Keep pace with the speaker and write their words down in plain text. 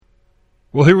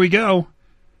Well, here we go.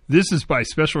 This is by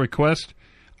special request.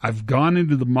 I've gone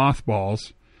into the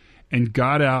mothballs and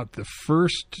got out the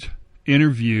first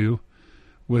interview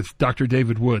with Dr.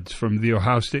 David Woods from The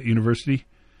Ohio State University.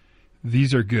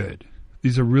 These are good.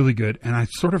 These are really good, and I'd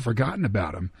sort of forgotten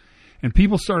about them. And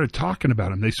people started talking about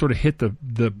them. They sort of hit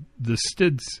the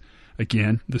stids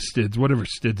again, the stids, whatever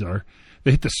stids are.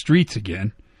 They hit the streets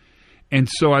again. And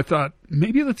so I thought,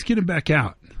 maybe let's get them back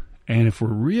out. And if we're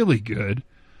really good,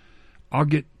 I'll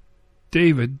get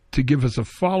David to give us a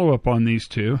follow-up on these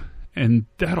two, and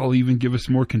that'll even give us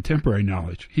more contemporary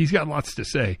knowledge. He's got lots to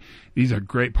say. These are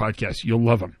great podcasts. You'll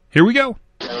love them. Here we go.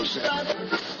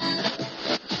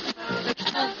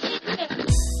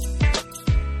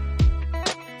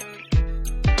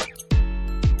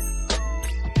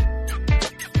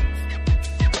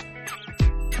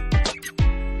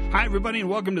 Hi, everybody, and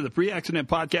welcome to the Pre-Accident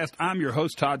Podcast. I'm your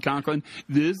host, Todd Conklin.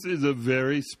 This is a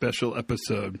very special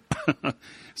episode.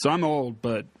 So I'm old,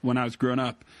 but when I was growing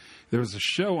up, there was a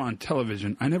show on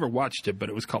television. I never watched it, but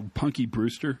it was called Punky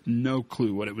Brewster. No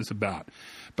clue what it was about.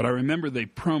 But I remember they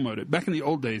promoted it. Back in the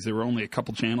old days, there were only a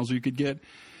couple channels you could get,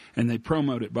 and they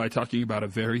promoted it by talking about a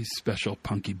very special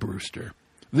Punky Brewster.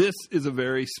 This is a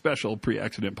very special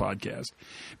Pre-Accident Podcast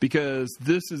because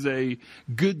this is a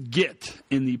good get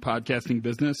in the podcasting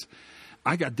business.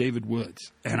 I got David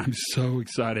Woods, and I'm so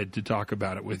excited to talk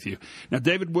about it with you. Now,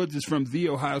 David Woods is from The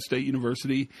Ohio State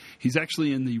University. He's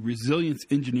actually in the resilience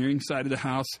engineering side of the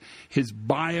house. His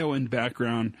bio and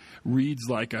background reads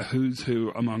like a who's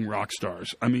who among rock stars.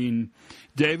 I mean,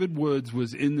 David Woods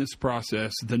was in this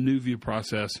process, the NuView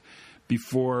process,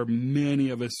 before many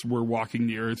of us were walking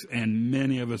the earth and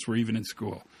many of us were even in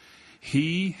school.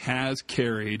 He has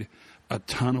carried a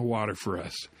ton of water for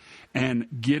us. And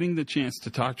getting the chance to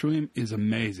talk to him is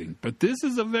amazing. But this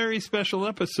is a very special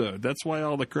episode. That's why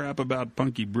all the crap about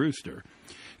Punky Brewster.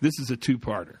 This is a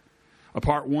two-parter, a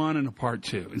part one and a part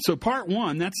two. And so part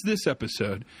one, that's this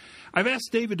episode. I've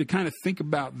asked David to kind of think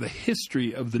about the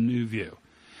history of the NuView.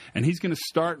 And he's going to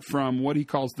start from what he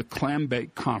calls the Clam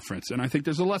Bake Conference. And I think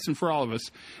there's a lesson for all of us.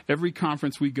 Every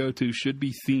conference we go to should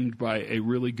be themed by a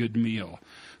really good meal.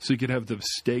 So you could have the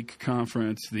steak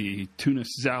conference, the tuna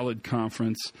salad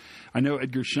conference. I know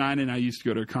Edgar Schein and I used to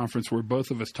go to a conference where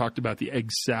both of us talked about the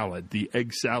egg salad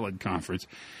conference.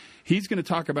 He's going to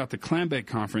talk about the Clam Bake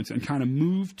Conference and kind of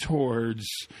move towards,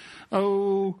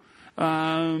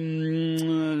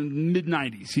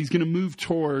 mid-90s. He's going to move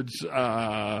towards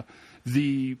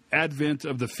the advent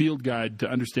of the field guide to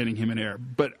understanding human error.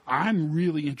 But I'm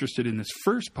really interested in this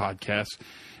first podcast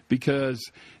because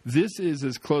this is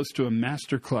as close to a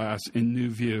masterclass in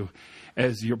NuView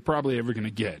as you're probably ever going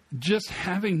to get. Just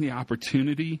having the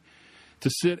opportunity to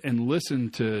sit and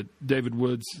listen to David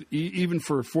Woods, even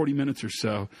for 40 minutes or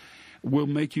so, will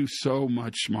make you so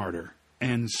much smarter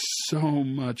and so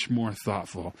much more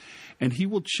thoughtful. And he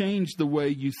will change the way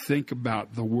you think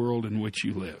about the world in which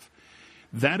you live.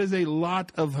 That is a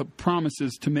lot of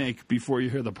promises to make before you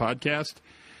hear the podcast,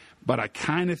 but I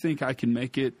kind of think I can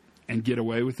make it and get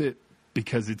away with it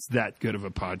because it's that good of a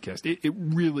podcast. It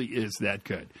really is that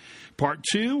good. Part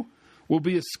two will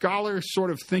be a scholar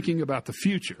sort of thinking about the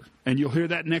future, and you'll hear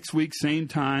that next week, same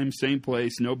time, same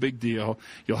place, no big deal.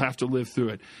 You'll have to live through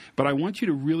it. But I want you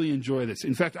to really enjoy this.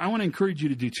 In fact, I want to encourage you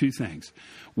to do two things.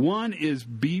 One is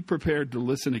be prepared to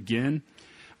listen again.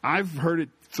 I've heard it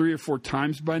 3 or 4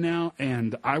 times by now,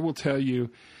 and I will tell you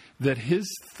that his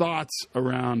thoughts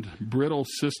around brittle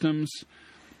systems,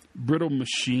 brittle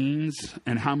machines,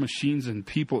 and how machines and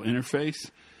people interface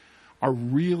are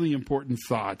really important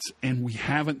thoughts, and we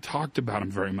haven't talked about them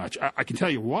very much. I can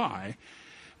tell you why.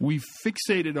 We've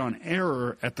fixated on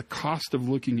error at the cost of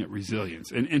looking at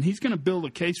resilience, and he's going to build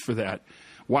a case for that,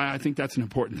 why I think that's an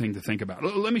important thing to think about.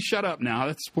 Let me shut up now.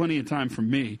 That's plenty of time for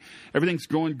me. Everything's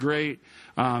going great.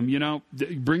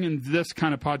 Bringing this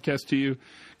kind of podcast to you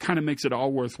kind of makes it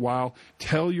all worthwhile.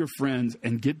 Tell your friends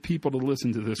and get people to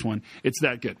listen to this one. It's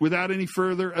that good. Without any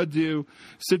further ado,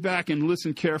 sit back and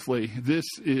listen carefully. This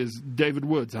is David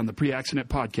Woods on the Pre-Accident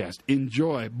Podcast.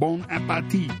 Enjoy. Bon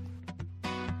appetit.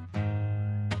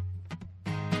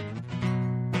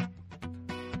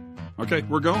 Okay,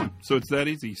 we're going. So it's that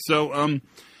easy. So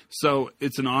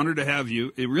it's an honor to have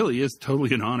you. It really is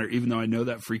totally an honor, even though I know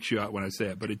that freaks you out when I say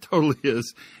it, but it totally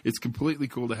is. It's completely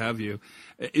cool to have you.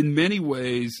 In many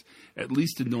ways, at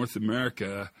least in North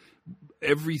America,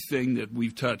 everything that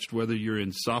we've touched, whether you're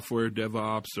in software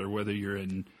DevOps or whether you're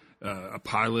in a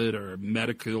pilot or a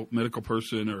medical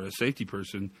person or a safety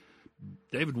person,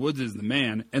 David Woods is the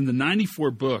man. And the 94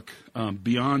 book,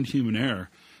 Beyond Human Error,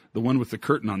 the one with the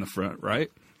curtain on the front, right?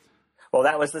 Well,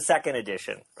 that was the second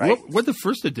edition, right? What did the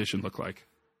first edition look like?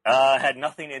 Had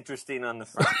nothing interesting on the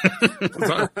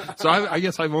front. I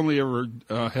guess I've only ever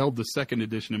held the second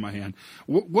edition in my hand.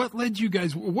 What led you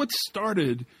guys? What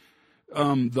started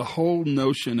the whole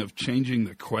notion of changing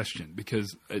the question?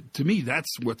 Because to me,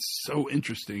 that's what's so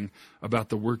interesting about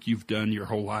the work you've done your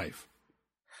whole life.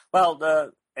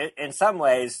 Well, in some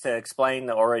ways, to explain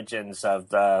the origins of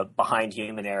the Behind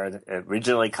Human Error, that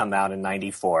originally come out in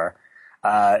 '94,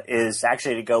 is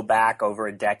actually to go back over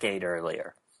a decade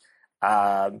earlier.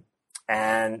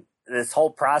 And this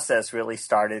whole process really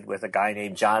started with a guy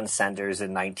named John Senders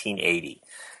in 1980.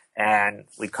 And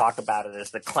we talk about it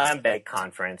as the Clambake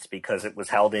Conference because it was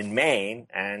held in Maine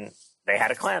and they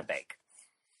had a clam bake.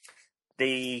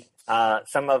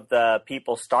 Some of the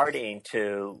people starting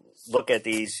to look at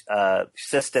these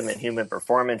system and human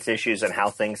performance issues and how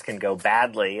things can go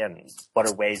badly and what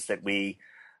are ways that we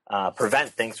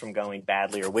prevent things from going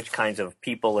badly, or which kinds of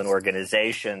people and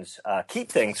organizations keep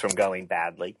things from going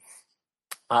badly,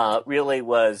 really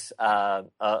was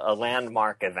a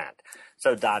landmark event.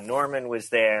 So Don Norman was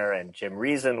there and Jim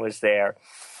Reason was there.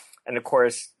 And of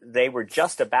course, they were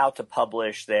just about to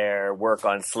publish their work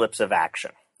on slips of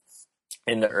action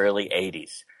in the early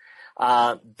 80s.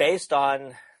 Based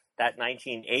on that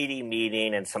 1980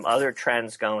 meeting and some other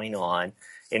trends going on,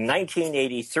 in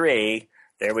 1983,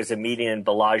 there was a meeting in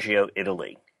Bellagio,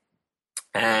 Italy.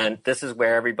 And this is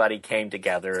where everybody came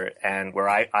together, and where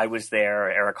I was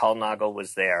there, Eric Hollnagel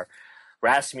was there,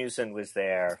 Rasmussen was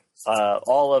there,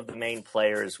 all of the main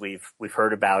players we've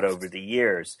heard about over the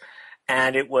years.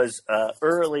 And it was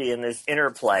early in this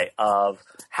interplay of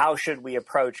how should we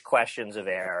approach questions of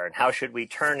error, and how should we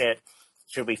turn it?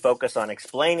 Should we focus on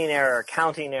explaining error,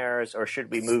 counting errors, or should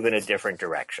we move in a different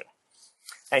direction?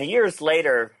 And years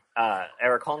later,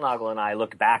 Eric Hollnagel and I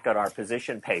looked back at our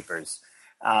position papers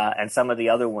and some of the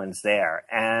other ones there,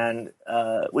 and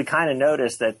we kind of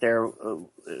noticed that there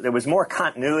was more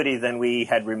continuity than we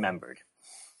had remembered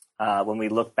when we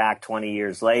look back 20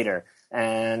 years later.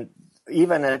 And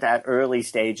even at that early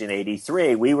stage in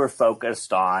 '83, we were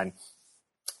focused on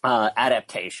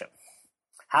adaptation.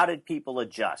 How did people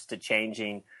adjust to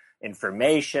changing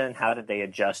information? How did they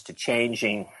adjust to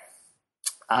changing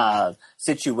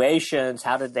situations?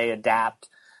 How did they adapt?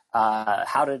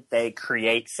 How did they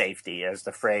create safety, as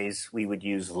the phrase we would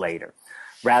use later?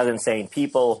 Rather than saying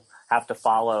people have to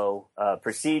follow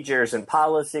procedures and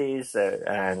policies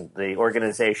and the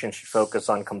organization should focus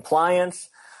on compliance,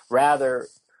 rather,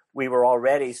 we were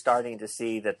already starting to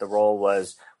see that the role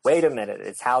was, wait a minute,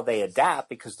 it's how they adapt,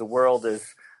 because the world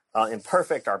is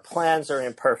imperfect, our plans are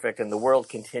imperfect, and the world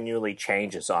continually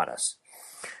changes on us.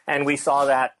 And we saw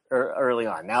that early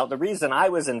on. Now, the reason I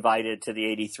was invited to the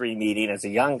 '83 meeting as a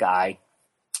young guy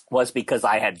was because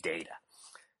I had data.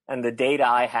 And the data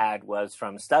I had was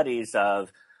from studies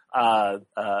of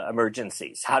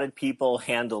emergencies. How did people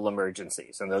handle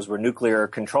emergencies? And those were nuclear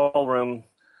control room,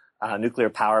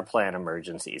 nuclear power plant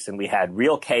emergencies. And we had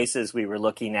real cases we were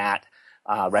looking at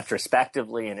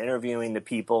retrospectively and interviewing the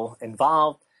people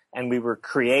involved. And we were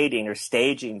creating or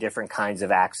staging different kinds of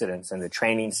accidents in the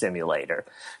training simulator.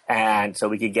 And so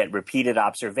we could get repeated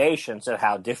observations of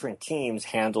how different teams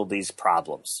handled these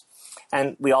problems.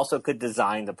 And we also could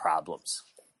design the problems.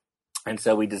 And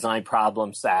so we designed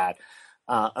problems that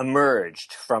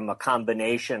emerged from a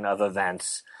combination of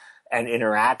events and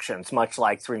interactions, much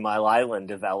like 3 Mile Island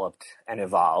developed and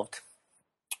evolved,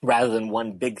 rather than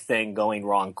one big thing going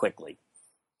wrong quickly.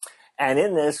 And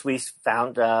in this, we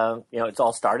found, it's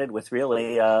all started with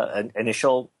really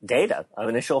initial data,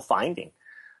 initial finding,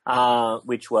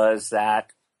 which was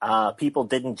that people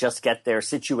didn't just get their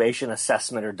situation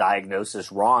assessment or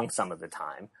diagnosis wrong some of the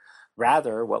time.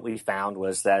 Rather, what we found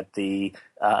was that the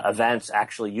events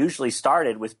actually usually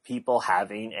started with people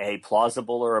having a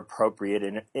plausible or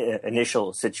appropriate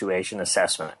initial situation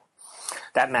assessment.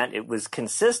 That meant it was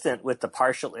consistent with the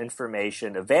partial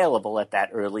information available at that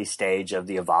early stage of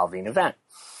the evolving event.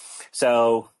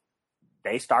 So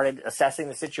they started assessing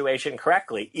the situation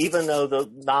correctly, even though the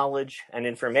knowledge and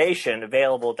information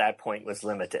available at that point was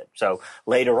limited. So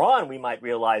later on, we might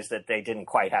realize that they didn't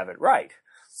quite have it right.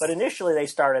 But initially, they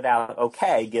started out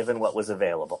okay, given what was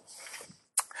available.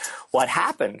 What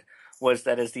happened was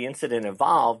that as the incident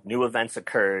evolved, new events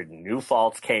occurred, new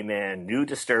faults came in, new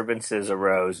disturbances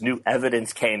arose, new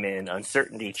evidence came in,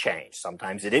 uncertainty changed.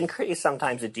 Sometimes it increased,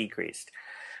 sometimes it decreased.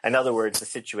 In other words, the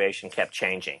situation kept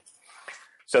changing.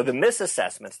 So the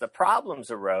misassessments, the problems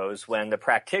arose when the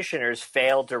practitioners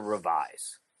failed to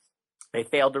revise. They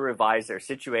failed to revise their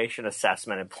situation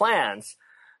assessment and plans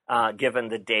given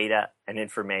the data and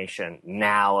information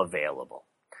now available.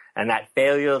 And that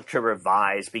failure to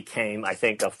revise became, I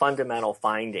think, a fundamental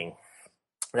finding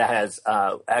that has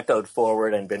echoed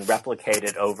forward and been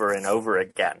replicated over and over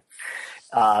again.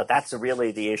 That's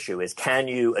really the issue, is can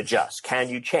you adjust? Can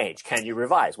you change? Can you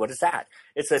revise? What is that?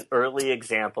 It's an early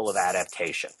example of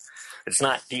adaptation. It's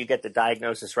not, do you get the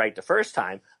diagnosis right the first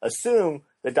time? Assume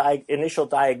the initial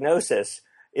diagnosis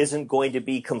isn't going to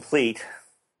be complete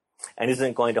and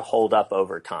isn't going to hold up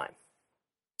over time,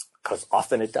 because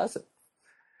often it doesn't.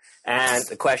 And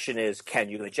the question is, can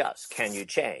you adjust? Can you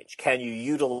change? Can you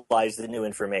utilize the new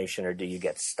information, or do you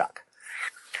get stuck?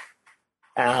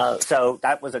 So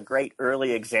that was a great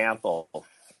early example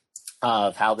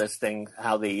of how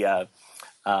the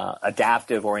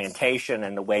adaptive orientation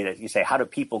and the way that you say, how do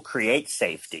people create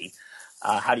safety?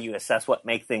 How do you assess what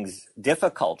make things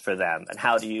difficult for them? And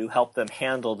how do you help them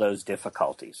handle those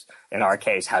difficulties? In our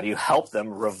case, how do you help them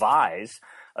revise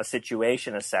a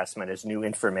situation assessment as new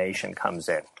information comes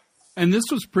in? And this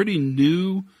was pretty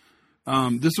new.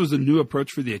 This was a new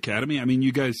approach for the Academy. I mean,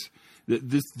 you guys,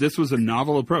 this was a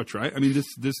novel approach, right? I mean,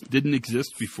 this didn't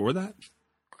exist before that?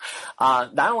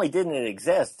 Not only didn't it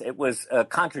exist, it was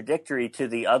contradictory to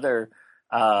the other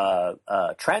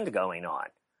trend going on.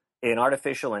 In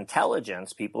artificial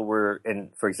intelligence, people were,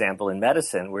 for example, in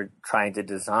medicine, were trying to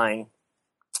design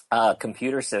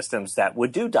computer systems that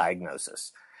would do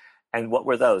diagnosis. And what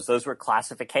were those? Those were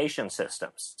classification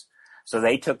systems. So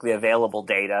they took the available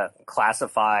data,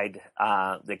 classified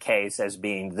the case as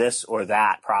being this or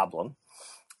that problem,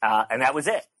 and that was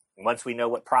it. Once we know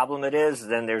what problem it is,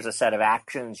 then there's a set of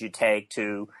actions you take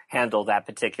to handle that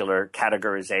particular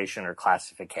categorization or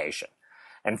classification.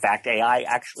 In fact, AI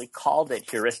actually called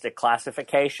it heuristic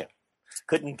classification.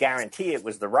 Couldn't guarantee it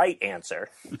was the right answer,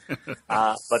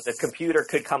 but the computer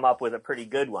could come up with a pretty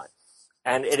good one.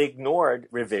 And it ignored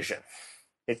revision.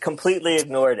 It completely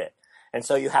ignored it. And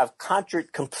so you have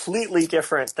completely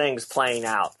different things playing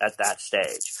out at that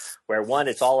stage, where one,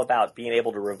 it's all about being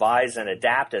able to revise and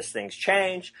adapt as things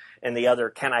change, and the other,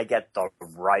 can I get the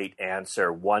right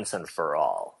answer once and for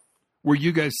all? Were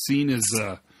you guys seen as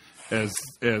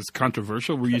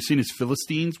controversial? Were you seen as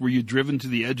Philistines? Were you driven to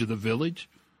the edge of the village?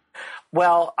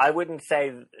 Well, I wouldn't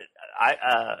say.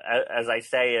 As I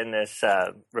say in this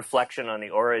reflection on the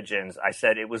origins, I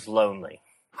said it was lonely.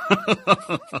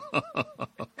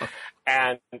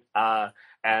 And I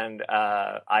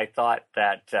thought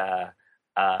that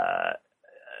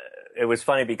it was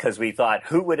funny because we thought,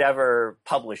 who would ever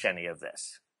publish any of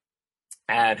this,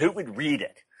 and who would read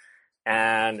it?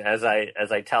 And as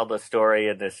I tell the story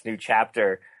in this new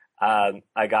chapter,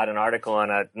 I got an article on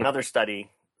another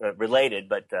study related,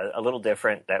 but a little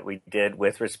different, that we did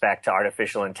with respect to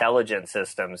artificial intelligence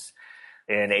systems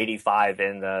in '85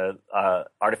 in the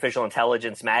Artificial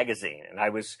Intelligence magazine. And I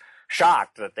was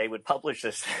shocked that they would publish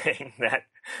this thing that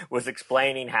was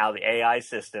explaining how the AI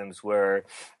systems were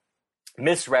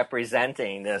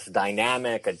misrepresenting this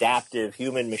dynamic, adaptive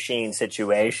human-machine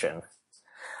situation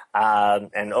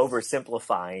and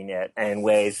oversimplifying it in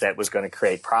ways that was going to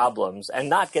create problems and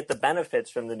not get the benefits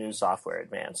from the new software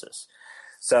advances.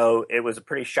 So it was a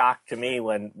pretty shock to me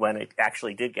when it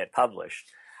actually did get published.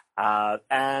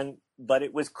 But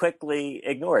it was quickly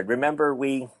ignored. Remember,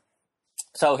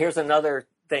 so here's another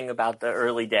thing about the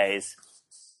early days.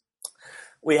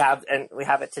 We have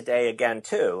it today again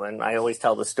too. And I always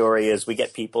tell the story is we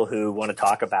get people who want to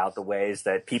talk about the ways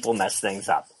that people mess things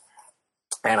up.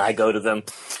 And I go to them,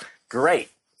 great.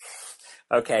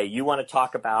 Okay, you want to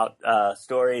talk about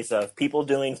stories of people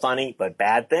doing funny but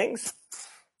bad things?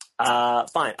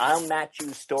 Fine, I'll match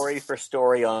you story for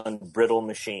story on brittle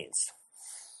machines.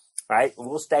 Right?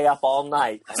 We'll stay up all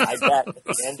night. And I bet at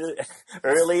the end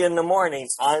early in the morning,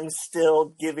 I'm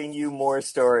still giving you more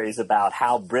stories about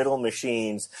how brittle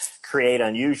machines create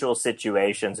unusual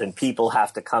situations and people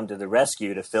have to come to the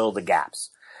rescue to fill the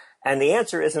gaps. And the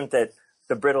answer isn't that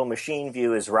the brittle machine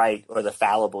view is right or the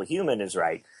fallible human is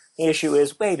right. The issue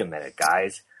is, wait a minute,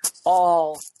 guys.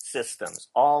 All systems,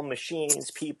 all machines,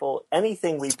 people,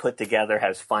 anything we put together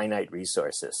has finite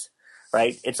resources.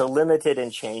 Right? It's a limited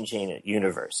and changing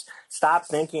universe. Stop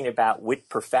thinking about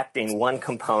perfecting one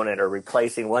component or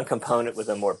replacing one component with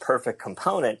a more perfect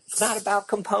component. It's not about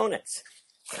components.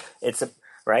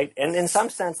 Right? And in some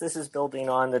sense, this is building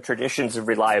on the traditions of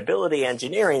reliability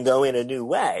engineering, though in a new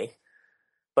way.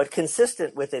 But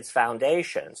consistent with its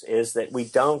foundations is that we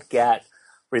don't get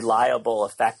reliable,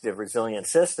 effective, resilient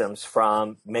systems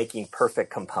from making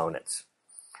perfect components.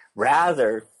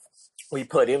 Rather, we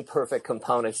put imperfect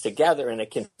components together in a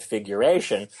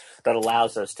configuration that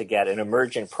allows us to get an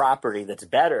emergent property that's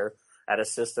better at a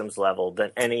systems level than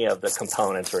any of the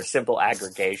components or a simple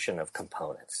aggregation of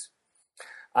components.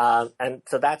 And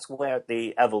so that's where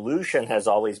the evolution has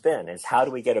always been, is how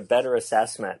do we get a better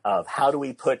assessment of how do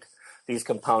we put these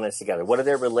components together? What are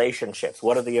their relationships?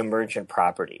 What are the emergent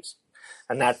properties?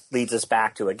 And that leads us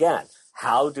back to, again,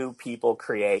 how do people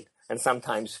create and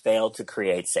sometimes fail to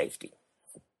create safety?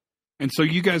 And so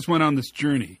you guys went on this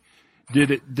journey. Did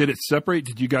it separate?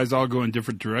 Did you guys all go in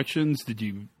different directions? Did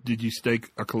you stay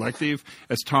a collective?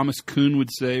 As Thomas Kuhn would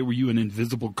say, were you an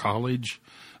invisible college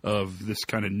of this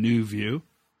kind of new view?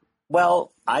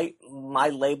 Well, my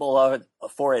label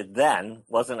for it then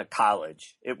wasn't a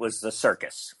college. It was the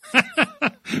circus.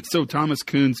 So Thomas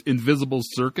Kuhn's invisible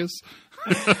circus?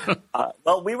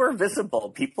 Well, we were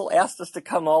visible. People asked us to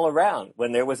come all around.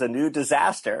 When there was a new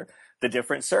disaster, the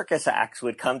different circus acts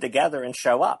would come together and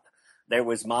show up. There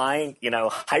was mine,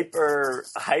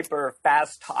 hyper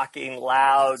fast talking,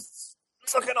 loud,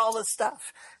 look at all this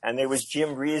stuff. And there was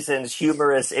Jim Reason's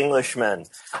humorous Englishman,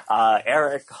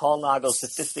 Eric Hallnagel's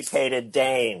sophisticated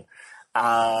Dane.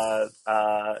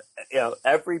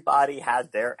 Everybody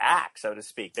had their act, so to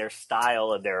speak, their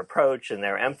style and their approach and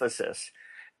their emphasis.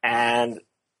 And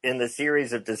in the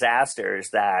series of disasters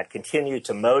that continue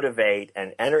to motivate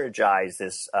and energize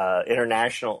this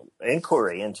international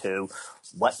inquiry into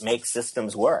what makes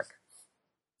systems work,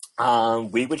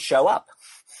 we would show up,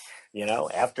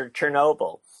 after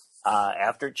Chernobyl,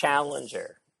 after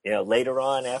Challenger, later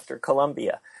on after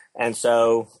Columbia. And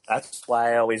so that's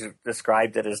why I always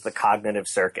described it as the cognitive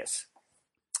circus.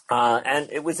 And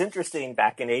it was interesting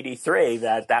back in '83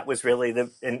 that was really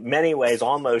in many ways,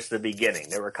 almost the beginning.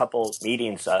 There were a couple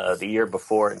meetings the year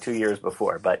before and 2 years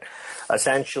before, but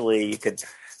essentially you could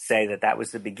say that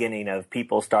was the beginning of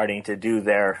people starting to do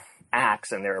their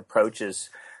acts and their approaches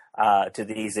to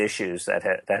these issues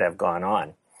that have gone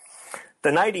on.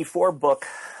 The '94 book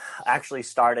actually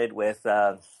started with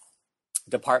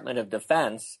Department of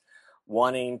Defense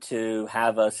wanting to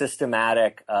have a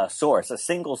systematic source, a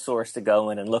single source to go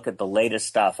in and look at the latest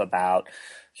stuff about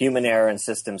human error and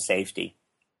system safety.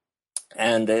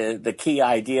 And the key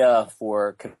idea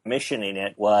for commissioning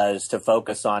it was to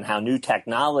focus on how new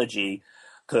technology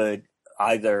could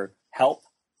either help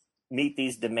meet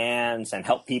these demands and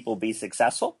help people be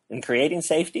successful in creating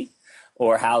safety,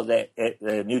 or how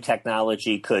the new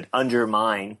technology could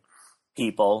undermine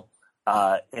people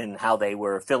in how they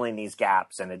were filling these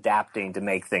gaps and adapting to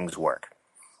make things work,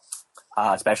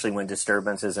 especially when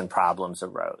disturbances and problems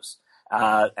arose.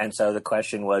 And so the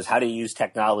question was, how do you use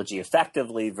technology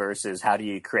effectively versus how do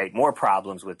you create more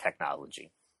problems with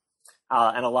technology?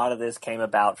 And a lot of this came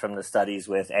about from the studies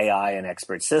with AI and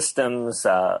expert systems,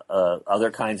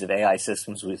 other kinds of AI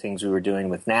systems, things we were doing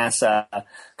with NASA,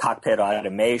 cockpit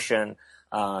automation,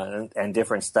 and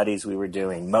different studies we were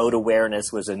doing. Mode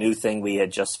awareness was a new thing we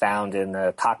had just found in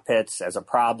the cockpits as a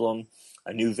problem,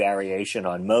 a new variation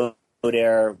on mode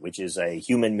error, which is a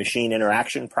human-machine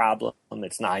interaction problem.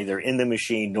 It's neither in the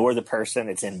machine nor the person.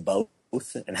 It's in both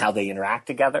and how they interact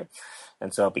together.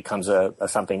 And so it becomes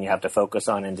something you have to focus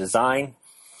on in design.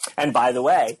 And by the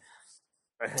way,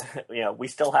 we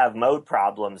still have mode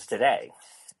problems today,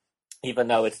 even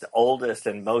though it's the oldest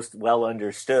and most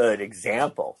well-understood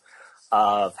example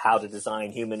of how to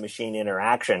design human-machine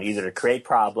interaction, either to create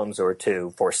problems or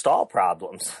to forestall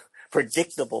problems,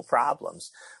 predictable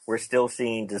problems. We're still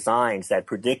seeing designs that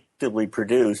predictably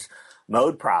produce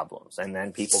mode problems. And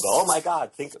then people go, oh my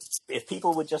God, think if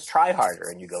people would just try harder.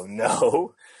 And you go,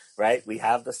 no, right? We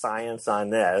have the science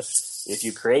on this. If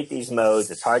you create these modes,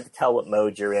 it's hard to tell what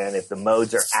mode you're in. If the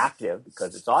modes are active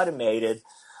because it's automated,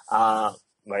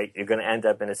 right, you're going to end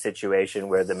up in a situation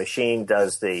where the machine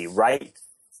does the right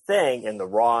thing in the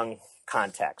wrong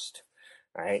context,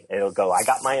 right? It'll go, I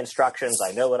got my instructions.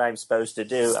 I know what I'm supposed to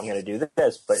do. I'm going to do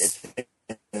this, but it's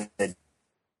in a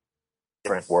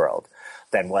different world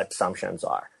than what assumptions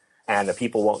are. And the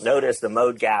people won't notice the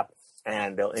mode gap,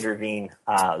 and they'll intervene.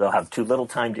 They'll have too little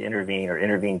time to intervene or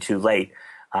intervene too late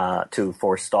to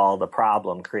forestall the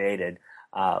problem created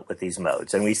with these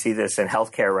modes. And we see this in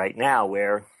healthcare right now,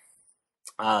 where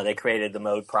they created the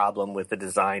mode problem with the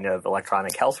design of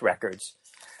electronic health records.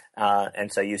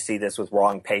 And so you see this with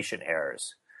wrong patient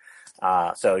errors.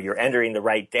 So you're entering the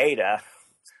right data,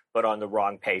 but on the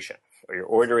wrong patient. Or you're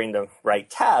ordering the right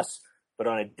test, but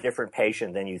on a different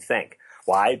patient than you think.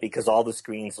 Why? Because all the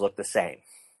screens look the same,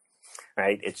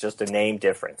 right? It's just a name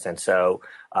difference. And so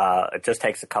it just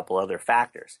takes a couple other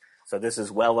factors. So this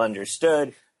is well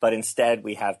understood, but instead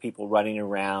we have people running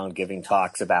around giving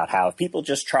talks about how if people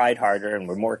just tried harder and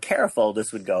were more careful,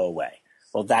 this would go away.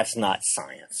 Well, that's not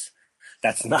science.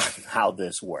 That's not how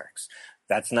this works.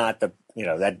 That's not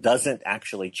that doesn't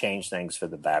actually change things for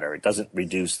the better. It doesn't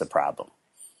reduce the problem.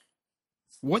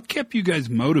 What kept you guys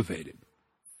motivated?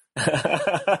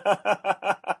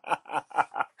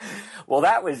 Well,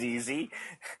 that was easy,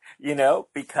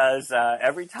 because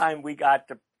every time we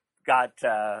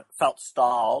felt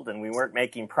stalled and we weren't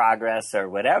making progress or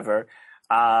whatever,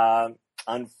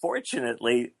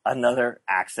 unfortunately, another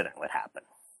accident would happen.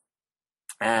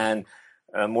 And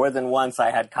more than once,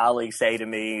 I had colleagues say to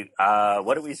me,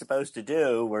 what are we supposed to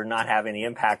do? We're not having the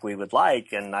impact we would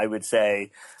like. And I would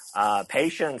say,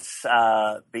 patience,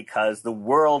 because the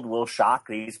world will shock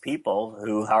these people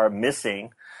who are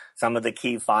missing some of the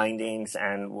key findings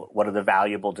and what are the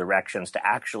valuable directions to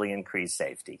actually increase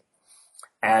safety.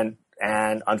 And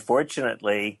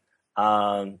unfortunately,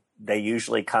 they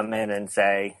usually come in and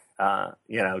say,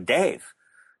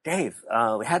 Dave,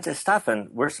 we had this stuff and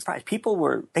we're surprised.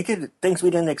 They did things we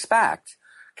didn't expect.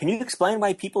 Can you explain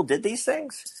why people did these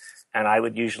things? And I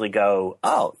would usually go,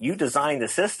 oh, you designed the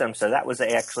system, so that was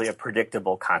actually a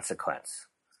predictable consequence,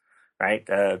 right?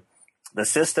 The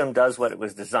system does what it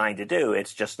was designed to do.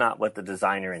 It's just not what the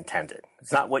designer intended.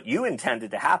 It's not what you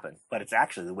intended to happen, but it's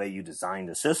actually the way you designed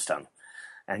the system.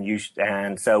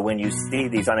 And so when you see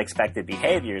these unexpected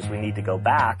behaviors, we need to go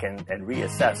back and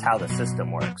reassess how the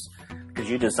system works, because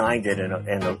you designed it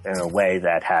in a way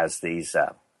that has these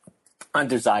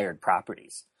undesired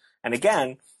properties. And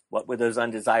again, what were those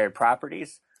undesired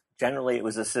properties? Generally, it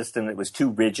was a system that was too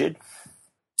rigid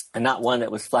and not one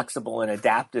that was flexible and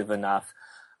adaptive enough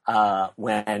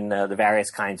when the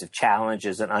various kinds of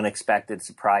challenges and unexpected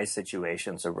surprise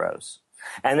situations arose.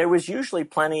 And there was usually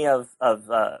plenty of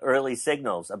early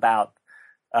signals about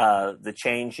the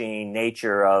changing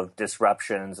nature of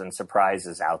disruptions and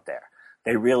surprises out there.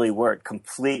 They really weren't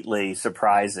completely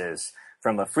surprises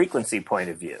from a frequency point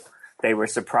of view. They were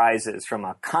surprises from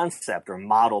a concept or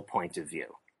model point of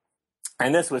view.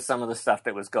 And this was some of the stuff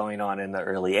that was going on in the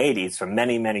early 80s from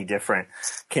many, many different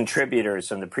contributors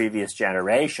from the previous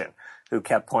generation who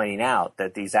kept pointing out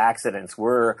that these accidents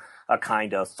were a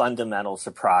kind of fundamental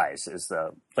surprise, is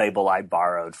the label I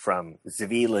borrowed from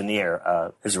Zvi Lanier,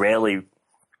 an Israeli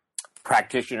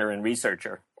practitioner and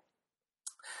researcher,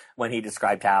 when he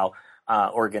described how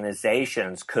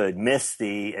organizations could miss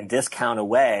and discount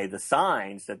away the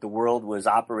signs that the world was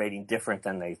operating different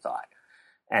than they thought.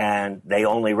 And they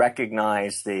only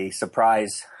recognized the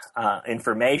surprise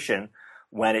information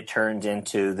when it turned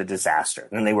into the disaster.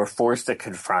 And they were forced to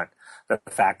confront the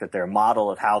fact that their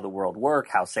model of how the world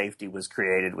worked, how safety was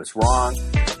created, was wrong.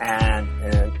 And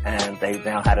they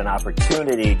now had an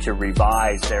opportunity to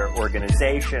revise their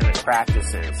organization and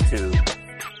practices to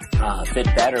fit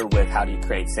better with how do you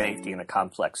create safety in a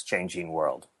complex, changing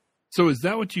world. So is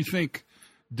that what you think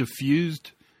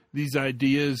diffused these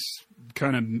ideas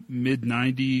kind of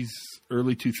mid-90s,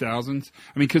 early 2000s?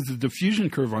 I mean, because the diffusion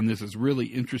curve on this is really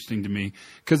interesting to me,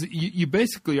 because you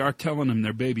basically are telling them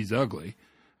their baby's ugly.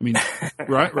 I mean,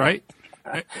 right?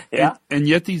 Yeah. And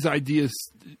yet these ideas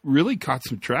really caught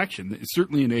some traction.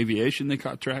 Certainly in aviation, they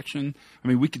caught traction. I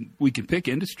mean, we can pick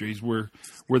industries where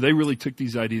they really took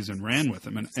these ideas and ran with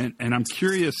them. And I'm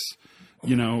curious,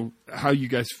 how you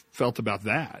guys felt about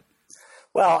that.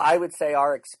 Well, I would say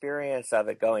our experience of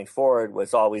it going forward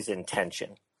was always in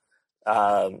tension.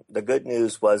 The good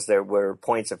news was there were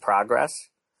points of progress.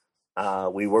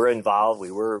 We were involved.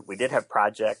 We did have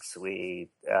projects,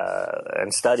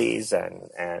 and studies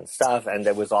and stuff. And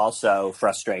there was also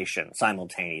frustration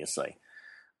simultaneously,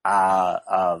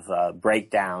 of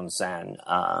breakdowns and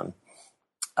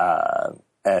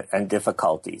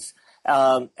difficulties.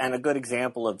 And a good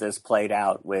example of this played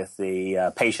out with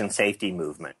the patient safety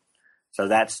movement. So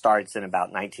that starts in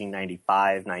about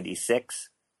 1995, 96,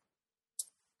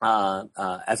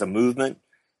 as a movement.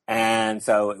 And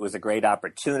so it was a great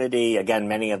opportunity. Again,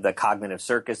 many of the cognitive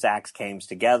circus acts came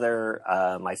together.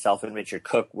 Myself and Richard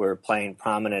Cook were playing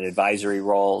prominent advisory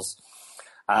roles.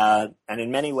 And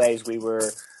in many ways, we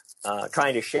were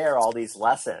trying to share all these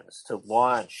lessons to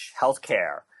launch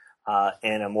healthcare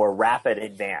in a more rapid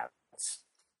advance,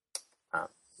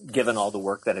 given all the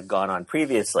work that had gone on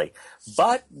previously.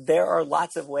 But there are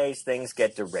lots of ways things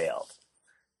get derailed.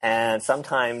 And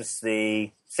sometimes the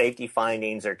safety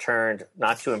findings are turned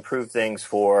not to improve things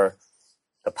for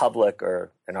the public,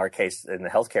 or in our case, in the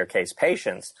healthcare case,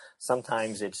 patients.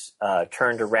 Sometimes it's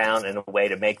turned around in a way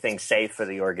to make things safe for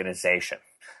the organization,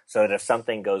 so that if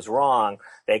something goes wrong,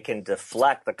 they can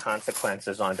deflect the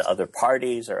consequences onto other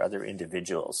parties or other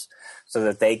individuals, so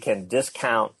that they can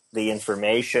discount the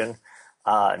information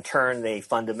and turn the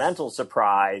fundamental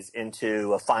surprise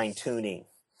into a fine-tuning.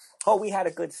 Oh, we had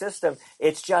a good system.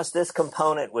 It's just this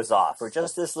component was off, or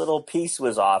just this little piece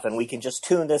was off, and we can just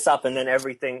tune this up, and then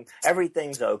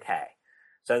everything's okay.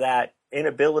 So that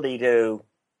inability to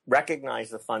recognize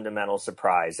the fundamental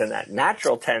surprise and that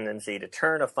natural tendency to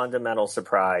turn a fundamental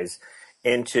surprise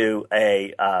into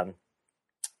an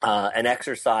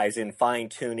exercise in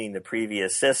fine-tuning the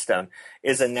previous system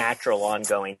is a natural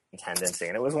ongoing tendency.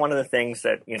 And it was one of the things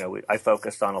that, I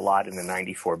focused on a lot in the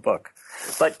 94 book.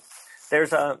 But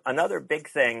there's another big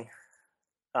thing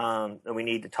that we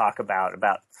need to talk about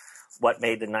what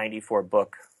made the 94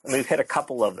 book. And we've hit a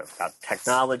couple of them, about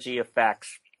technology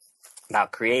effects,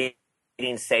 about creating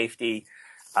safety.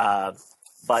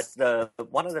 But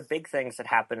one of the big things that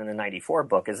happened in the 94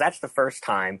 book is that's the first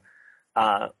time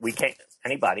we came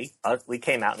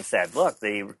out and said, look,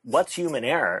 what's human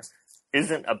error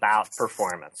isn't about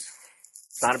performance.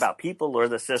 It's not about people or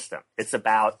the system. It's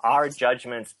about our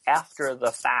judgments after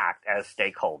the fact as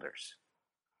stakeholders.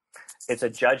 It's a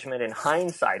judgment in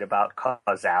hindsight about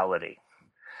causality.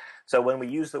 So when we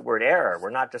use the word error,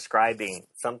 we're not describing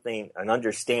an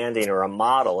understanding or a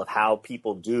model of how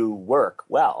people do work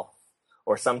well,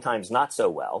 or sometimes not so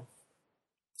well.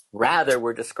 Rather,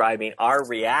 we're describing our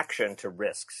reaction to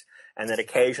risks, and that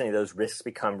occasionally those risks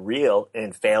become real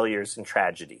in failures and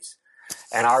tragedies.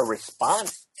 And our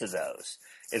response to those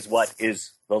is what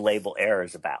is the label error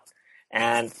is about.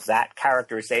 And that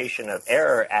characterization of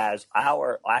error as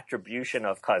our attribution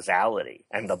of causality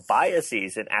and the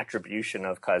biases in attribution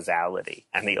of causality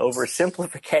and the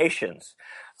oversimplifications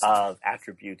of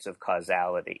attributes of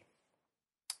causality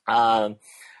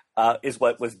is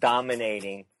what was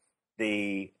dominating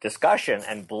the discussion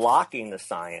and blocking the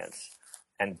science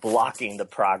and blocking the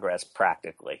progress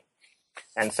practically.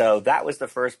 And so that was the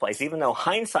first place, even though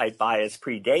hindsight bias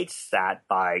predates that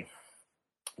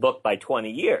book by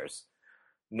 20 years.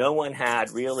 No one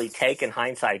had really taken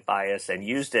hindsight bias and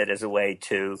used it as a way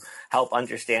to help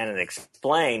understand and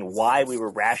explain why we were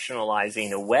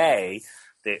rationalizing away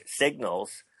the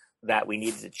signals that we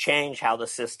needed to change how the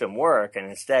system worked. And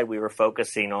instead, we were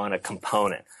focusing on a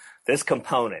component. This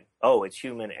component, it's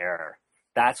human error.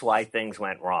 That's why things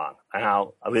went wrong.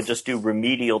 And we'll just do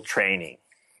remedial training.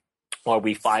 Or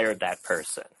we fired that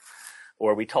person.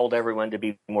 Or we told everyone to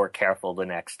be more careful the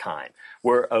next time.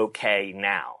 We're okay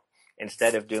now.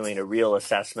 Instead of doing a real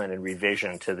assessment and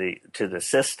revision to the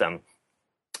system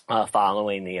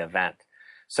following the event.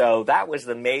 So that was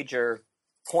the major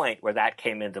point where that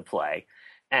came into play.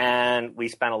 And we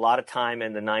spent a lot of time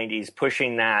in the 90s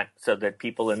pushing that so that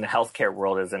people in the healthcare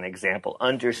world, as an example,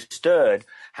 understood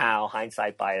how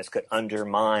hindsight bias could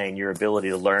undermine your ability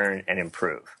to learn and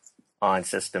improve on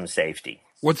system safety.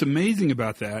 What's amazing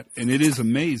about that, and it is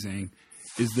amazing,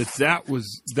 is that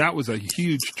was a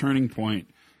huge turning point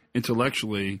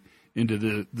intellectually into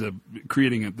the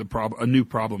creating a new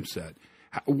problem set.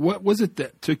 What was it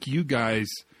that took you guys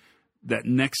that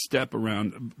next step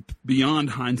around beyond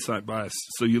hindsight bias?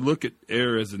 So you look at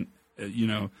error as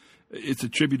it's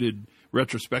attributed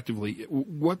retrospectively.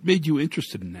 What made you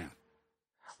interested in that?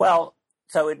 Well,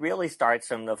 so it really starts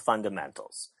from the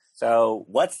fundamentals. So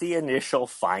what's the initial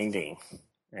finding?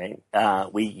 Right?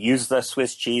 We use the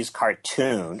Swiss cheese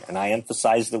cartoon, and I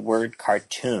emphasize the word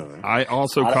cartoon. I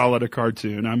also call it a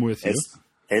cartoon. I'm with you.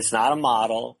 It's not a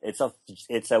model.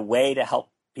 It's a way to help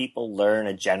people learn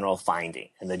a general finding.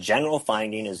 And the general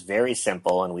finding is very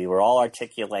simple, and we were all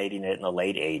articulating it in the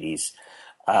late 80s,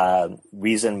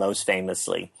 Reason most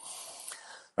famously.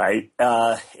 Right?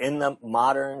 In the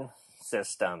modern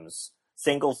systems,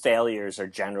 single failures are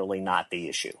generally not the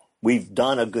issue. We've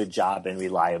done a good job in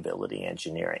reliability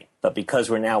engineering, but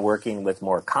because we're now working with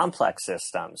more complex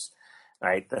systems,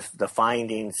 right, the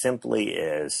finding simply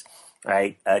is,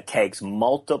 right, takes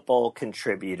multiple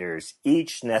contributors,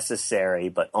 each necessary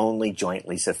but only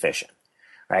jointly sufficient,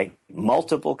 right?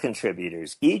 Multiple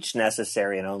contributors, each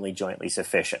necessary and only jointly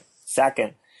sufficient.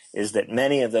 Second is that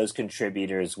many of those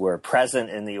contributors were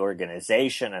present in the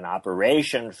organization and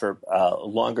operation for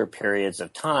longer periods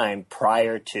of time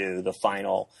prior to the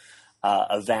final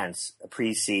events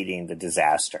preceding the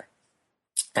disaster.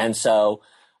 And so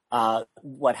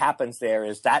what happens there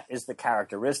is that is the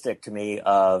characteristic to me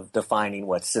of defining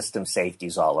what system safety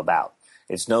is all about.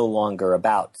 It's no longer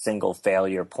about single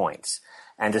failure points.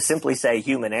 And to simply say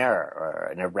human error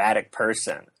or an erratic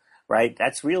person, right,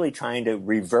 that's really trying to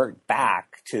revert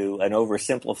back to an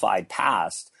oversimplified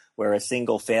past where a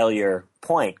single failure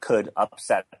point could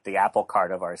upset the apple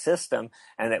cart of our system,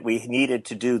 and that we needed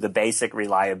to do the basic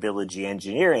reliability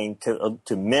engineering to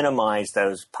minimize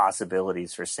those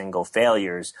possibilities for single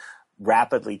failures,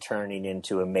 rapidly turning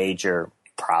into a major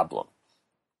problem.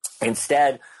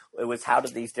 Instead, it was how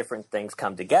did these different things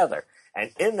come together?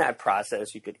 And in that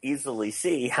process, you could easily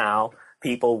see how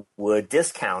people would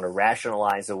discount or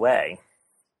rationalize away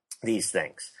these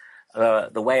things.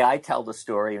 the way I tell the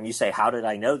story, and you say, how did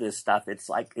I know this stuff? It's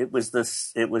like it was the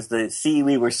sea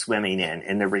we were swimming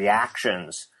in the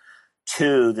reactions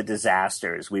to the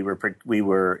disasters we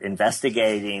were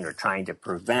investigating or trying to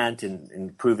prevent and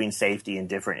improving safety in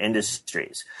different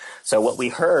industries. So what we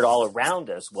heard all around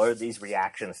us were these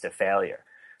reactions to failure.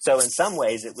 So in some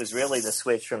ways, it was really the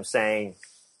switch from saying,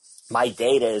 my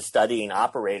data is studying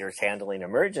operators handling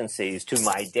emergencies to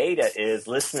my data is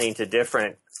listening to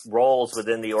different roles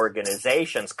within the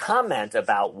organizations comment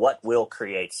about what will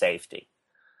create safety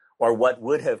or what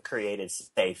would have created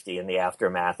safety in the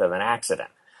aftermath of an accident.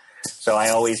 So I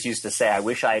always used to say, I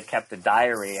wish I had kept a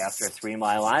diary after 3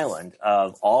 Mile Island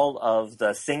of all of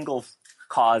the single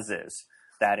causes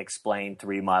that explain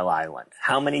 3 Mile Island.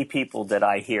 How many people did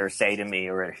I hear say to me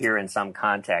or hear in some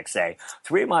context say,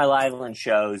 3 Mile Island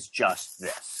shows just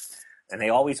this? And they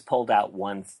always pulled out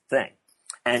one thing.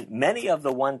 And many of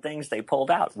the one things they pulled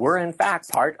out were, in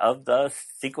fact, part of the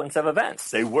sequence of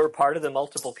events. They were part of the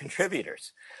multiple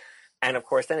contributors. And, of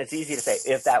course, then it's easy to say,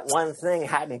 if that one thing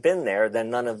hadn't been there, then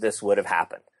none of this would have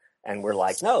happened. And we're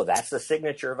like, no, that's the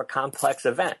signature of a complex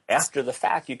event. After the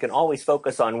fact, you can always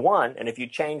focus on one, and if you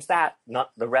change that,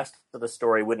 the rest of the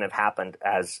story wouldn't have happened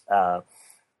as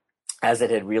it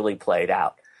had really played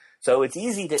out. So it's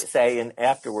easy to say, and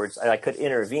afterwards, I could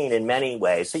intervene in many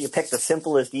ways. So you pick the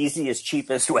simplest, easiest,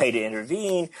 cheapest way to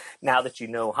intervene, now that you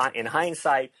know in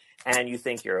hindsight, and you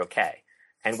think you're okay.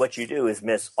 And what you do is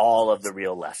miss all of the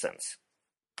real lessons.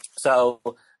 So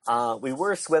we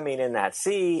were swimming in that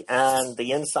sea, and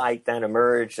the insight then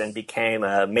emerged and became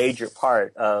a major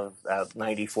part of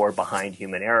 94 Behind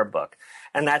Human Error book.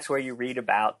 And that's where you read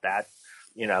about that,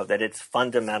 that it's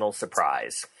fundamental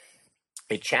surprise.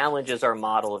 It challenges our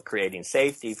model of creating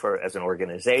safety as an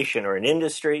organization or an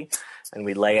industry, and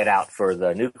we lay it out for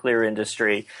the nuclear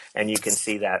industry, and you can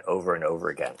see that over and over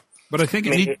again. But I think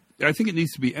it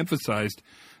needs to be emphasized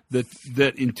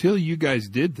that until you guys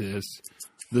did this,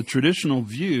 the traditional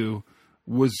view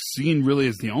was seen really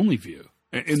as the only view.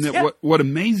 And that what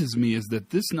amazes me is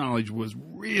that this knowledge was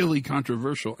really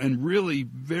controversial and really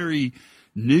very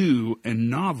new and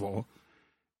novel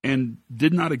and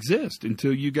did not exist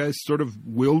until you guys sort of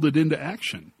willed it into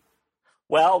action.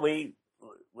 Well,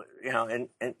 and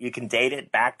you can date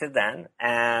it back to then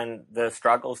and the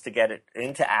struggles to get it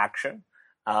into action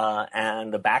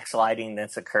and the backsliding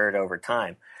that's occurred over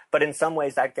time. But in some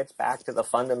ways, that gets back to the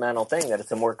fundamental thing that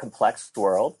it's a more complex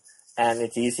world, and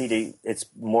it's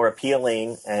more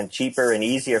appealing and cheaper and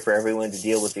easier for everyone to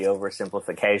deal with the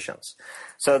oversimplifications.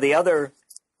 So the other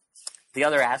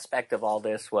aspect of all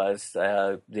this was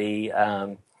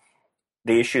the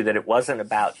issue that it wasn't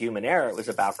about human error; it was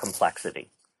about complexity,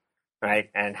 right?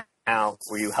 And how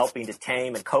were you helping to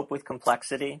tame and cope with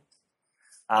complexity,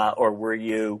 or were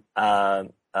you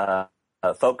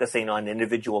focusing on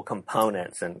individual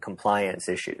components and compliance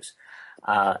issues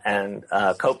and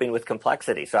coping with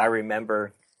complexity? So I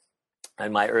remember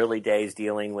in my early days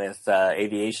dealing with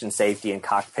aviation safety and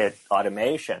cockpit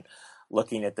automation,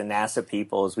 looking at the NASA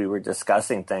people as we were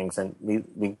discussing things and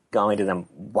me going to them,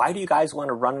 why do you guys want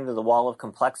to run into the wall of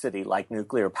complexity like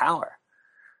nuclear power?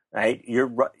 Right?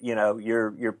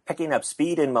 You're picking up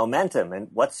speed and momentum, and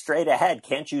what's straight ahead,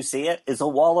 can't you see it, is a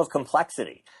wall of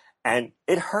complexity. And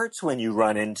it hurts when you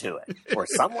run into it, or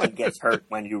someone gets hurt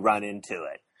when you run into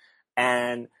it.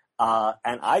 And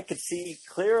I could see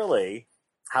clearly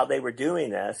how they were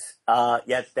doing this,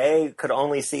 yet they could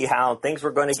only see how things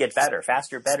were going to get better,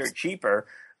 faster, better, cheaper,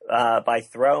 by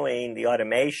throwing the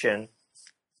automation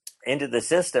into the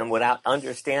system without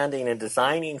understanding and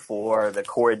designing for the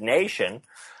coordination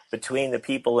between the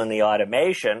people in the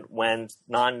automation when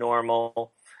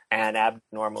non-normal and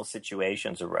abnormal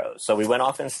situations arose. So we went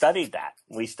off and studied that.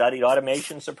 We studied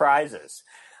automation surprises.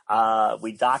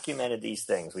 We documented these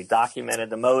things. We documented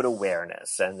the mode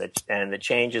awareness and the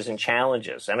changes and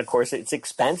challenges. And of course, it's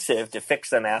expensive to fix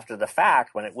them after the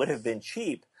fact when it would have been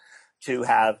cheap to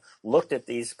have looked at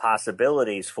these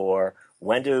possibilities for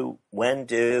when do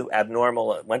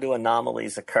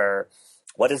anomalies occur?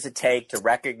 What does it take to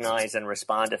recognize and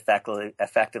respond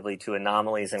effectively to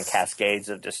anomalies and cascades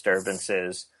of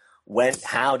disturbances?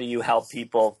 How do you help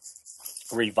people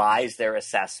revise their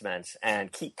assessments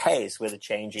and keep pace with a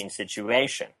changing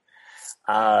situation?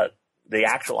 The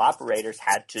actual operators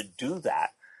had to do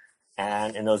that.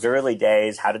 And in those early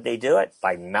days, how did they do it?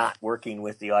 By not working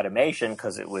with the automation,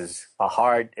 because it was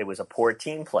a poor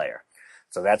team player.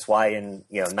 So that's why in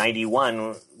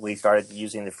 91 we started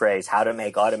using the phrase how to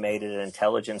make automated and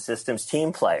intelligent systems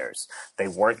team players. They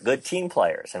weren't good team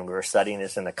players, and we were studying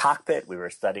this in the cockpit, we were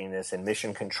studying this in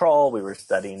mission control, we were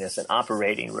studying this in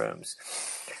operating rooms.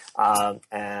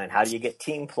 and how do you get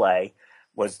team play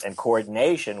and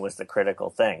coordination was the critical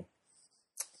thing.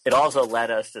 It also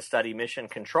led us to study mission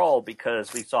control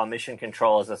because we saw mission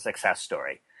control as a success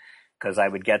story. Because I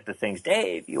would get the things,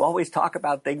 Dave, you always talk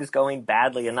about things going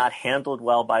badly and not handled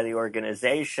well by the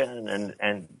organization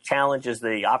and challenges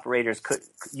the operators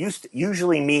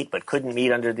usually meet but couldn't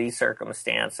meet under these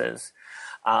circumstances.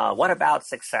 What about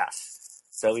success?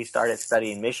 So we started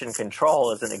studying mission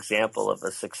control as an example of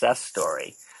a success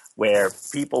story where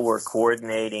people were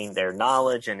coordinating their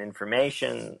knowledge and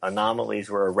information, anomalies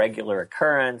were a regular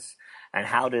occurrence, and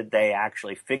how did they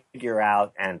actually figure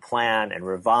out and plan and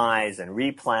revise and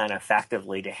replan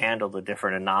effectively to handle the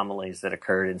different anomalies that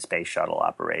occurred in space shuttle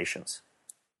operations.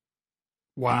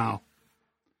 Wow.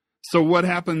 So what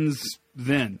happens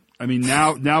then? I mean,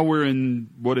 now we're in,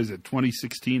 what is it,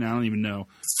 2016? I don't even know.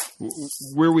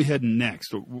 Where are we heading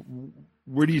next?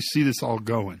 Where do you see this all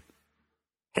going?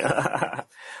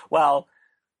 Well,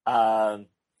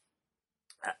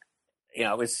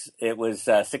 it was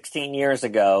 16 years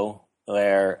ago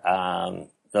where,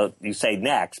 you say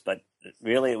next, but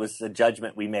really it was a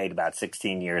judgment we made about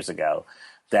 16 years ago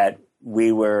that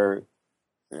we were,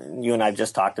 you and I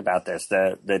just talked about this,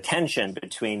 the tension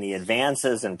between the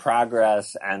advances and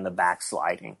progress and the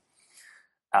backsliding,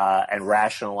 and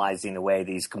rationalizing away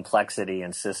these complexity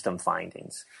and system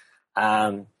findings.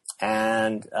 And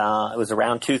it was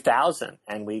around 2000,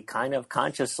 and we kind of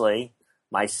consciously,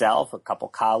 myself, a couple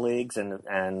colleagues, and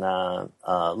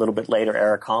a little bit later,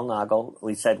 Eric Hollnagel,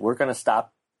 we said, we're going to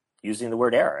stop using the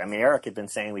word error. I mean, Eric had been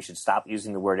saying we should stop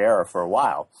using the word error for a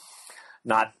while,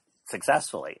 not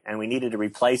successfully, and we needed to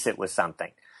replace it with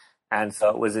something. And so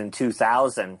it was in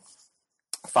 2000,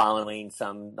 following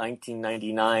some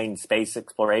 1999 space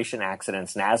exploration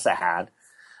accidents NASA had,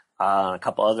 a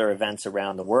couple other events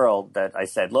around the world, that I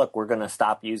said, look, we're going to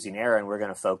stop using error and we're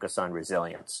going to focus on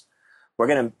resilience.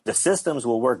 The systems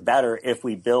will work better if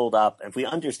we build up, if we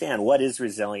understand what is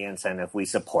resilience and if we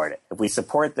support it. If we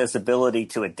support this ability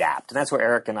to adapt. And that's where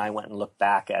Eric and I went and looked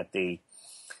back at the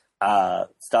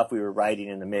stuff we were writing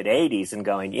in the mid-'80s and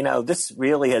going, this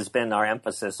really has been our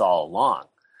emphasis all along.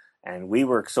 And we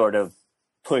were sort of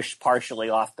pushed partially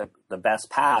off the best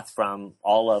path from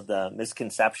all of the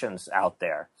misconceptions out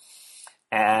there.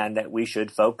 And that we should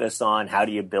focus on how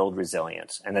do you build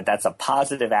resilience, and that's a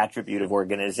positive attribute of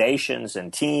organizations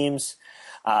and teams.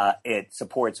 It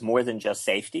supports more than just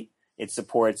safety. It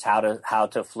supports how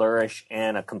to flourish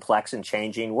in a complex and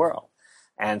changing world.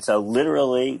 And so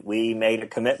literally we made a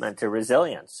commitment to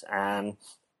resilience. And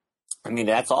I mean,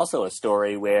 that's also a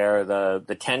story where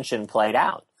the tension played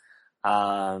out.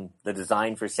 The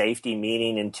Design for Safety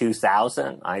meeting in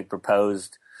 2000, I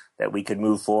proposed that we could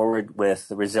move forward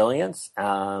with resilience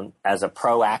as a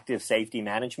proactive safety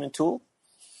management tool.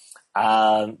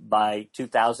 By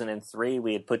 2003,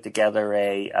 we had put together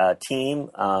a team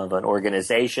of an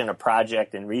organization, a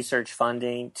project, and research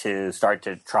funding to start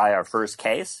to try our first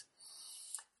case.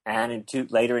 And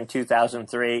later in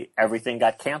 2003, everything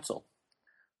got canceled.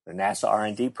 The NASA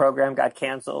R&D program got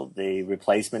canceled. The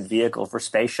replacement vehicle for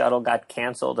Space Shuttle got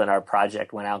canceled, and our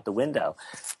project went out the window.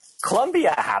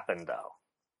 Columbia happened, though.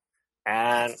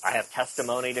 And I have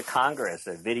testimony to Congress,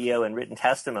 a video and written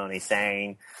testimony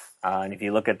saying, and if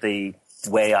you look at the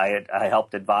way I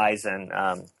helped advise and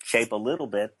shape a little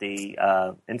bit the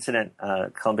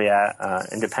Columbia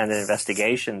Independent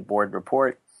Investigation Board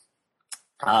report,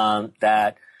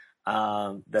 that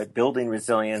building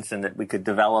resilience and that we could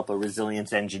develop a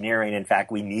resilience engineering. In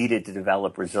fact, we needed to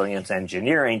develop resilience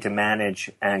engineering to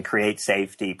manage and create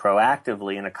safety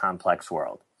proactively in a complex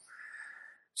world.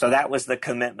 So that was the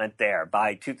commitment there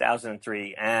by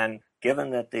 2003. And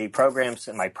given that the programs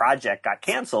in my project got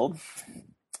canceled,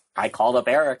 I called up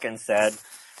Eric and said,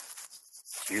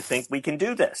 do you think we can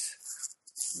do this?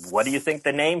 What do you think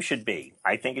the name should be?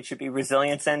 I think it should be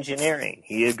Resilience Engineering.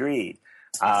 He agreed.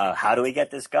 How do we get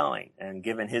this going? And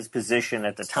given his position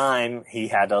at the time, he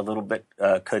had a little bit,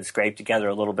 could scrape together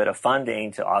a little bit of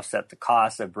funding to offset the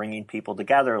cost of bringing people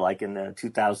together, like in the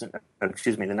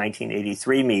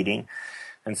 1983 meeting.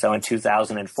 And so in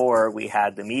 2004, we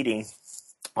had the meeting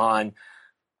on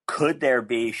should there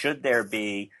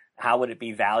be, how would it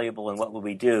be valuable, and what would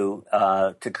we do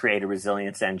to create a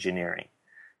resilience engineering?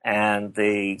 And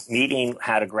the meeting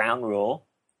had a ground rule,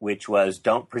 which was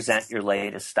don't present your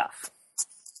latest stuff.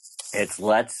 It's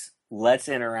let's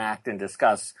interact and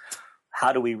discuss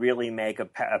how do we really make a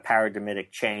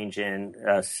paradigmatic change in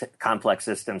complex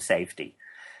system safety.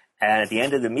 And at the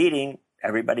end of the meeting,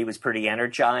 everybody was pretty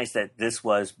energized that this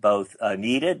was both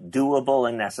needed, doable,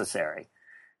 and necessary.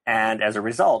 And as a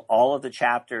result, all of the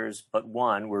chapters but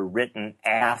one were written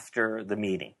after the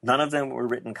meeting. None of them were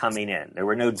written coming in. There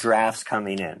were no drafts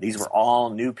coming in. These were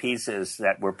all new pieces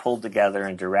that were pulled together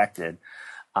and directed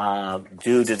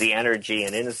due to the energy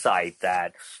and insight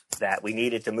that we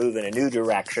needed to move in a new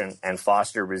direction and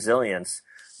foster resilience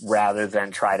rather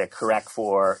than try to correct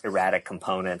for erratic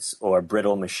components or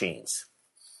brittle machines.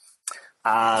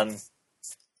 And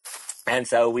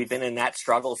so we've been in that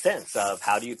struggle since of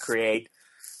how do you create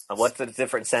what's the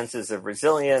different senses of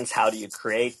resilience? How do you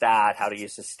create that? How do you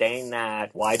sustain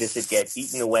that? Why does it get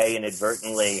eaten away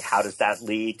inadvertently? How does that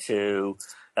lead to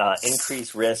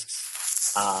increased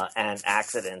risks and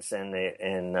accidents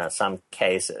in some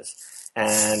cases?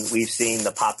 And we've seen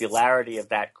the popularity of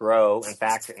that grow. In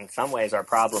fact, in some ways, our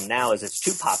problem now is it's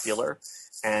too popular,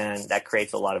 and that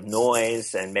creates a lot of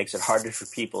noise and makes it harder for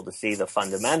people to see the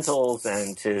fundamentals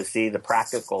and to see the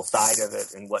practical side of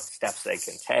it and what steps they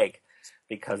can take,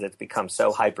 because it's become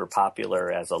so hyper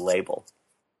popular as a label.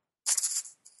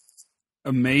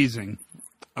 Amazing.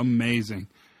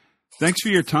 Thanks for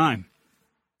your time.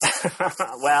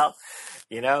 Well,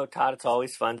 Todd, it's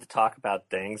always fun to talk about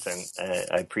things, and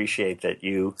I appreciate that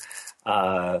you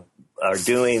are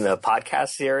doing the podcast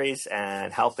series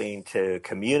and helping to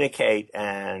communicate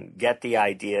and get the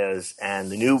ideas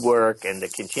and the new work and the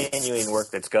continuing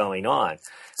work that's going on.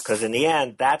 Because in the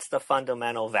end, that's the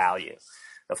fundamental value.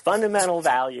 The fundamental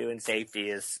value in safety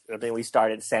is something we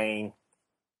started saying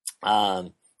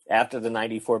after the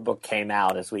 94 book came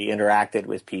out, as we interacted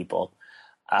with people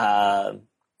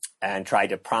and tried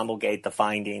to promulgate the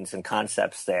findings and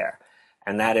concepts there.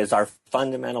 And that is our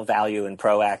fundamental value in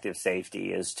proactive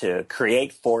safety is to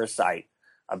create foresight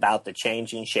about the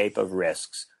changing shape of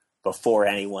risks before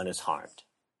anyone is harmed.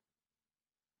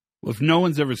 Well, if no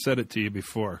one's ever said it to you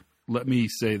before, let me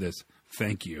say this.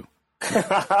 Thank you.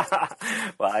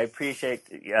 Well, I appreciate,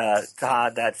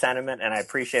 Todd, that sentiment, and I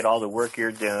appreciate all the work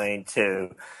you're doing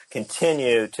to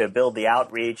continue to build the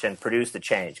outreach and produce the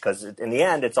change. Because in the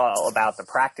end, it's all about the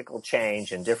practical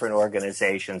change in different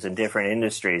organizations and different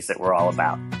industries that we're all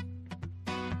about.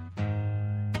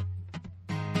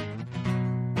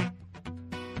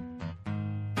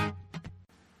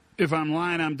 If I'm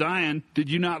lying, I'm dying.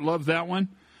 Did you not love that one?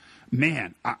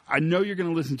 Man, I know you're going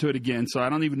to listen to it again, so I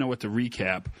don't even know what to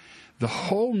recap. The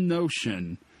whole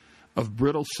notion of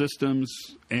brittle systems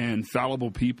and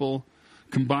fallible people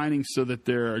combining so that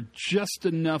there are just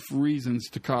enough reasons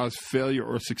to cause failure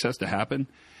or success to happen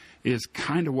is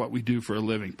kind of what we do for a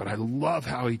living. But I love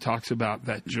how he talks about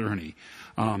that journey.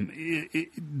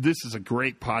 This is a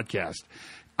great podcast.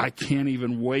 I can't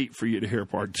even wait for you to hear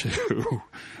part 2.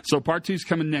 So part 2 is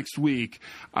coming next week.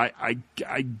 I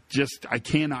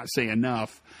cannot say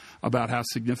enough about how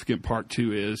significant part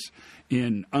 2 is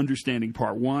in understanding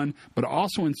part 1, but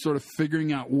also in sort of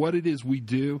figuring out what it is we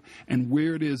do and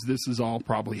where it is this is all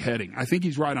probably heading. I think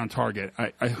he's right on target.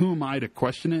 Who am I to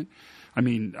question it? I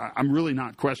mean, I'm really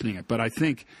not questioning it, but I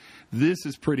think this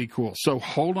is pretty cool. So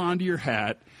hold on to your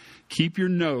hat. Keep your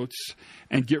notes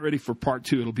and get ready for part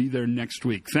 2. It'll be there next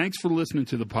week. Thanks for listening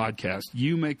to the podcast.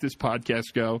 You make this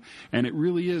podcast go, and it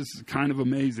really is kind of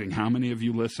amazing how many of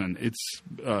you listen. It's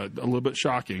a little bit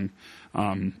shocking,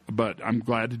 but I'm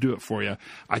glad to do it for you.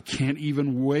 I can't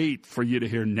even wait for you to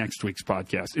hear next week's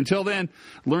podcast. Until then,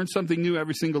 learn something new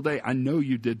every single day. I know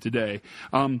you did today.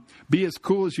 Be as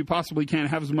cool as you possibly can.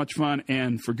 Have as much fun,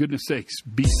 and for goodness sakes,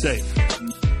 be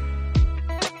safe.